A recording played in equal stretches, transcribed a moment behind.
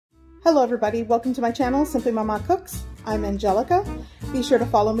Hello everybody, welcome to my channel, Simply Mama Cooks. I'm Angelica. Be sure to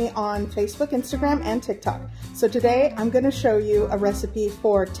follow me on Facebook, Instagram, and TikTok. So today I'm going to show you a recipe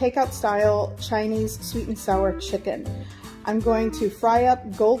for takeout style Chinese sweet and sour chicken. I'm going to fry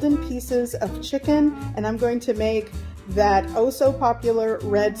up golden pieces of chicken and I'm going to make that oh so popular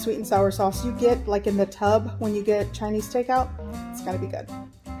red sweet and sour sauce you get like in the tub when you get Chinese takeout. It's gotta be good.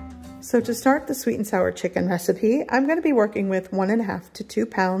 So to start the sweet and sour chicken recipe, I'm going to be working with 1.5 to 2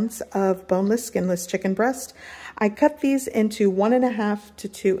 pounds of boneless, skinless chicken breast. I cut these into 1.5 to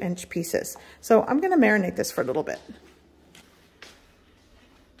 2 inch pieces. So I'm going to marinate this for a little bit.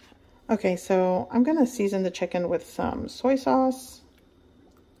 Okay, so I'm going to season the chicken with some soy sauce.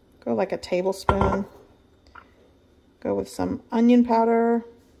 Go like a tablespoon. Go with some onion powder.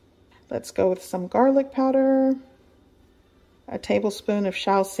 Let's go with some garlic powder. A tablespoon of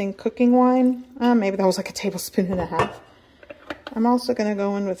Shaoxing cooking wine. Maybe that was like a tablespoon and a half. I'm also going to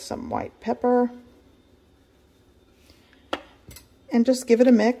go in with some white pepper. And just give it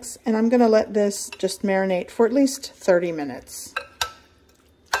a mix. And I'm going to let this just marinate for at least 30 minutes.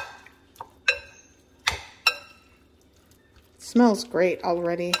 It smells great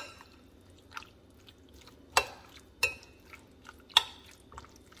already.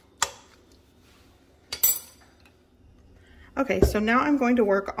 Okay, so now I'm going to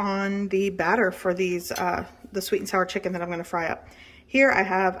work on the batter for these, the sweet and sour chicken that I'm going to fry up. Here I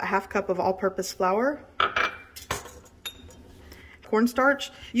have a 1/2 cup of all-purpose flour,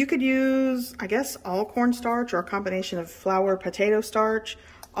 cornstarch. You could use, I guess, all cornstarch or a combination of flour, potato starch,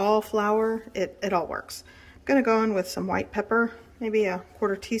 all flour. It all works. I'm going to go in with some white pepper, maybe a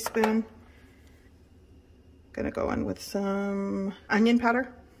 1/4 teaspoon. I'm going to go in with some onion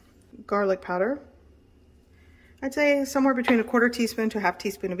powder, garlic powder. I'd say somewhere between a 1/4 teaspoon to a 1/2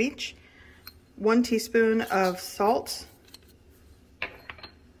 teaspoon of each. 1 teaspoon of salt.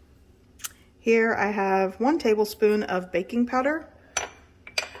 Here I have 1 tablespoon of baking powder.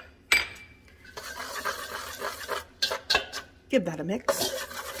 Give that a mix.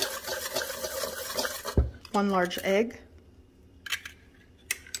 1 large egg.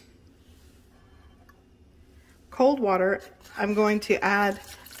 Cold water. I'm going to add,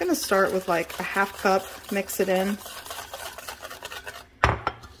 I'm going to start with like a 1/2 cup, mix it in.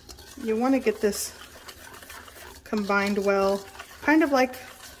 You want to get this combined well, kind of like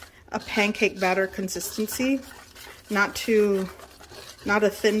a pancake batter consistency, not a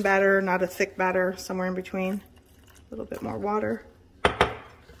thin batter, not a thick batter, somewhere in between. A little bit more water.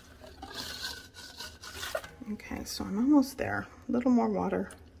 Okay, so I'm almost there. A little more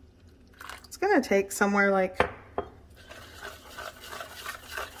water. It's going to take somewhere like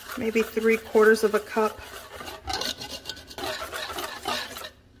maybe 3/4 of a cup.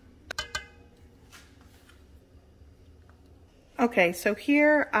 Okay, so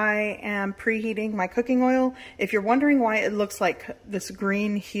here I am preheating my cooking oil. If you're wondering why it looks like this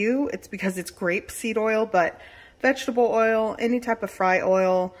green hue, it's because it's grapeseed oil, but vegetable oil, any type of fry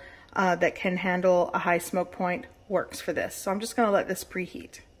oil that can handle a high smoke point works for this. So I'm just gonna let this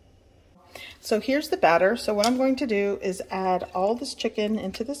preheat. So here's the batter. So what I'm going to do is add all this chicken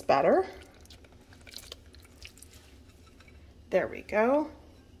into this batter. There we go.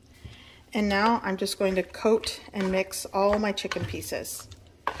 And now I'm just going to coat and mix all my chicken pieces.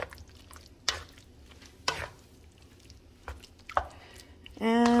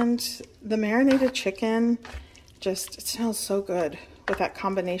 And the marinated chicken it smells so good with that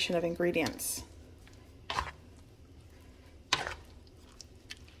combination of ingredients.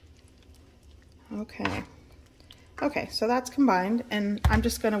 Okay, so that's combined, and I'm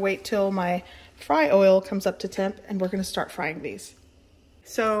just going to wait till my fry oil comes up to temp, and we're going to start frying these.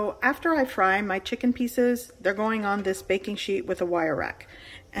 So after I fry my chicken pieces, they're going on this baking sheet with a wire rack,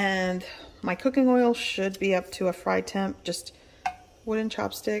 and my cooking oil should be up to a fry temp, just wooden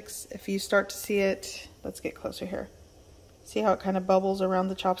chopsticks. If you start to see it, let's get closer here. See how it kind of bubbles around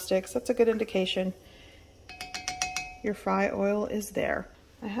the chopsticks? That's a good indication your fry oil is there.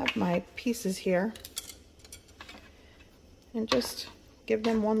 I have my pieces here and just give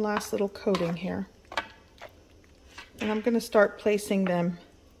them one last little coating here. And I'm going to start placing them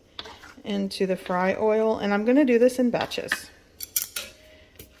into the fry oil, and I'm going to do this in batches.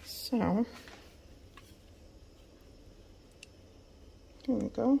 So, here we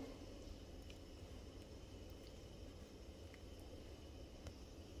go.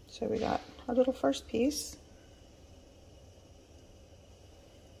 So we got our little first piece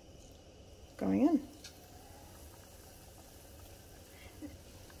going in.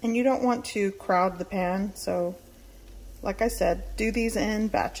 And you don't want to crowd the pan, so like I said, do these in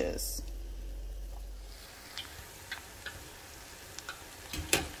batches.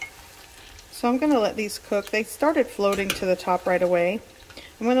 So I'm going to let these cook. They started floating to the top right away.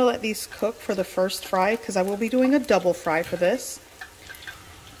 I'm going to let these cook for the first fry because I will be doing a double fry for this.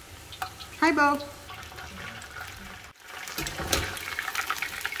 Hi, Bo.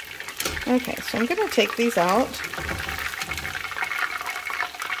 Okay, so I'm going to take these out.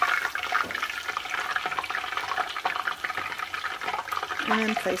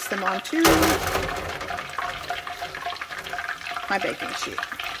 And place them onto my baking sheet.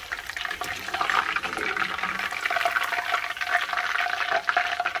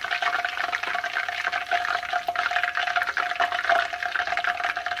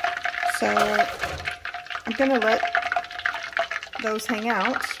 So I'm going to let those hang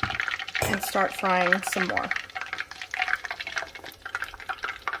out and start frying some more.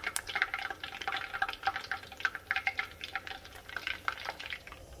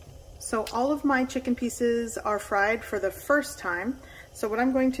 So all of my chicken pieces are fried for the first time. So what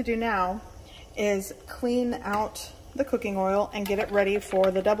I'm going to do now is clean out the cooking oil and get it ready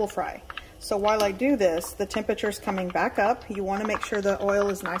for the double fry. So while I do this, the temperature's coming back up. You want to make sure the oil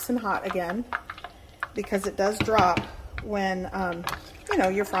is nice and hot again because it does drop when, you know,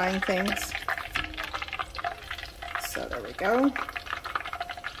 you're frying things. So there we go.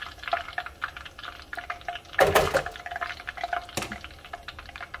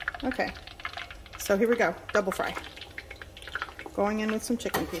 Okay, so here we go, double fry. Going in with some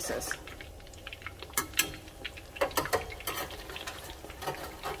chicken pieces.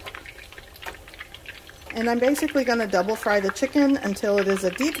 And I'm basically going to double fry the chicken until it is a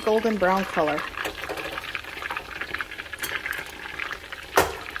deep golden brown color.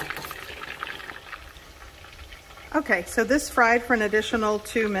 Okay, so this fried for an additional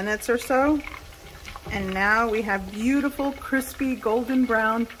 2 minutes or so. And now we have beautiful, crispy, golden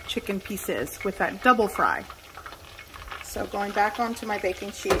brown chicken pieces with that double fry. So going back onto my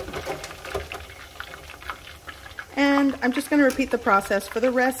baking sheet. And I'm just going to repeat the process for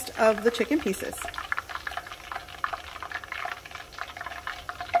the rest of the chicken pieces.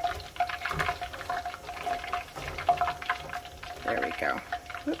 There we go.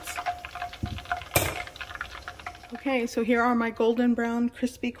 Oops. Okay, so here are my golden brown,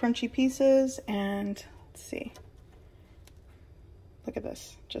 crispy, crunchy pieces, and let's see. Look at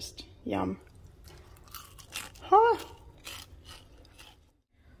this, just yum. Huh.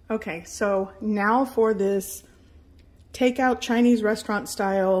 Okay, so now for this takeout Chinese restaurant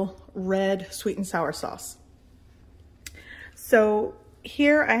style red sweet and sour sauce. So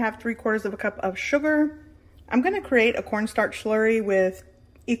here I have 3/4 cup of sugar. I'm going to create a cornstarch slurry with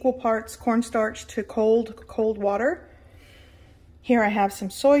equal parts cornstarch to cold water. Here I have some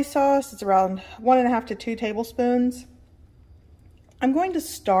soy sauce. It's around 1.5 to 2 tablespoons. I'm going to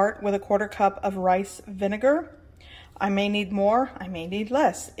start with 1/4 cup of rice vinegar. I may need more, I may need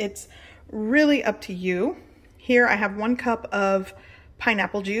less. It's really up to you. Here I have 1 cup of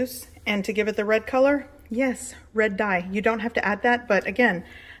pineapple juice, and to give it the red color, yes, red dye. You don't have to add that, but again,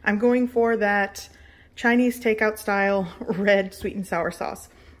 I'm going for that Chinese takeout style red sweet and sour sauce.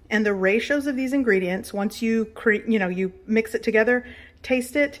 And the ratios of these ingredients, once you you mix it together,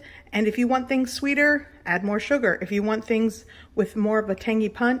 taste it, and if you want things sweeter, add more sugar. If you want things with more of a tangy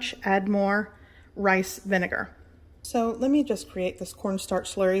punch, add more rice vinegar. So let me just create this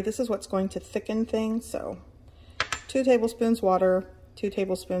cornstarch slurry. This is what's going to thicken things. So 2 tablespoons water, 2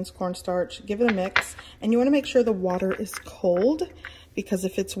 tablespoons cornstarch, give it a mix. And you want to make sure the water is cold, because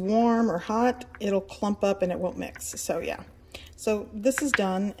if it's warm or hot, it'll clump up and it won't mix. So yeah. So this is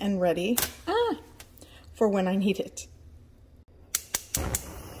done and ready for when I need it.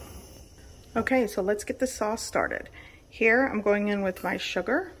 Okay, so let's get the sauce started. Here I'm going in with my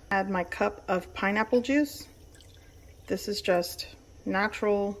sugar, add my cup of pineapple juice. This is just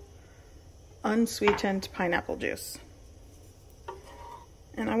natural, unsweetened pineapple juice.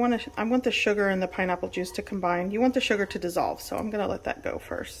 And I want the sugar and the pineapple juice to combine. You want the sugar to dissolve, so I'm gonna let that go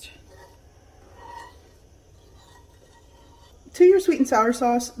first. To your sweet and sour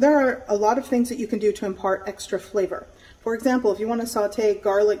sauce, there are a lot of things that you can do to impart extra flavor. For example, if you want to saute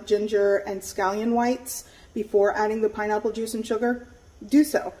garlic, ginger, and scallion whites before adding the pineapple juice and sugar, do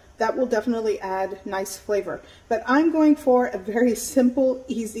so. That will definitely add nice flavor. But I'm going for a very simple,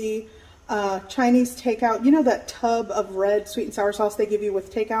 easy Chinese takeout. You know that tub of red sweet and sour sauce they give you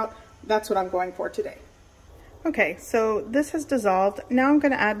with takeout? That's what I'm going for today. Okay, so this has dissolved. Now I'm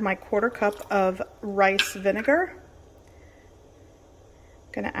going to add my 1/4 cup of rice vinegar.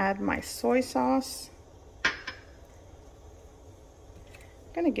 I'm going to add my soy sauce. I'm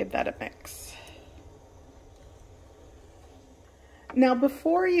going to give that a mix. Now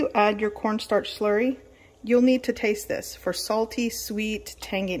before you add your cornstarch slurry, you'll need to taste this for salty, sweet,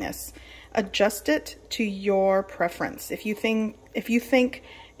 tanginess. Adjust it to your preference. If you think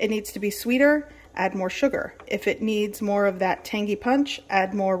it needs to be sweeter, add more sugar. If it needs more of that tangy punch,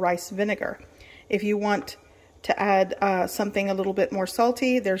 add more rice vinegar. If you want to add something a little bit more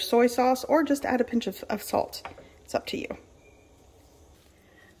salty, there's soy sauce, or just add a pinch of salt. It's up to you.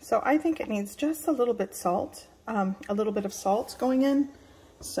 So I think it needs just a little bit salt, a little bit of salt going in.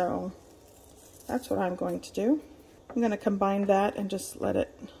 So that's what I'm going to do. I'm going to combine that and just let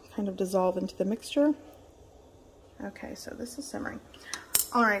it kind of dissolve into the mixture. Okay, so this is simmering.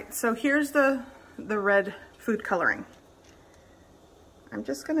 All right, so here's the red food coloring. I'm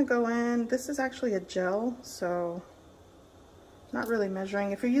just gonna go in. This is actually a gel, so not really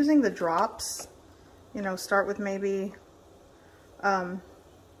measuring. If you're using the drops, you know, start with maybe, oh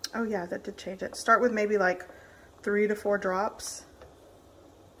yeah, that did change it. Start with maybe like 3 to 4 drops.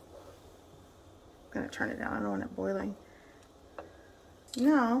 I'm gonna turn it down, I don't want it boiling.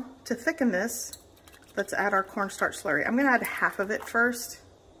 Now, to thicken this, let's add our cornstarch slurry. I'm gonna add half of it first,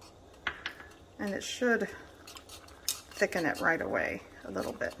 and it should thicken it right away a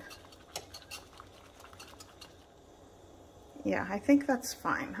little bit. Yeah, I think that's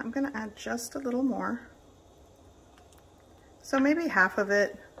fine. I'm gonna add just a little more. So maybe half of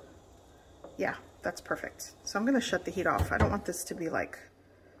it. Yeah, that's perfect. So I'm gonna shut the heat off. I don't want this to be like,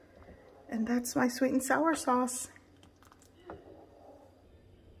 and that's my sweet and sour sauce.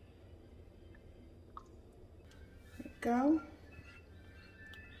 Go.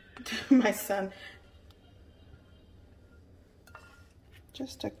 My son.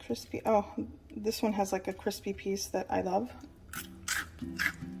 Just a crispy, oh, this one has like a crispy piece that I love.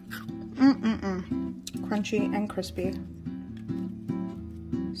 Crunchy and crispy.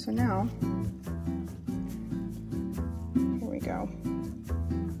 So now, here we go.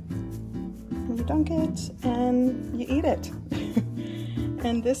 You dunk it and you eat it.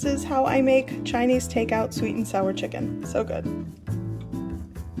 And this is how I make Chinese takeout sweet and sour chicken. So good.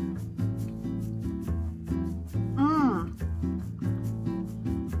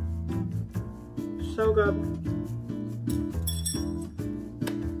 So good.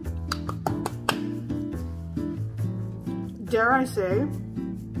 Dare I say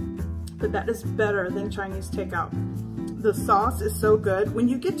that that is better than Chinese takeout. The sauce is so good. When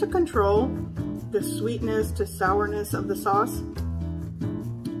you get to control the sweetness to sourness of the sauce,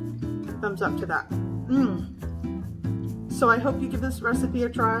 thumbs up to that. So I hope you give this recipe a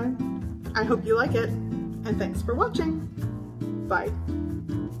try. I hope you like it, and thanks for watching. Bye.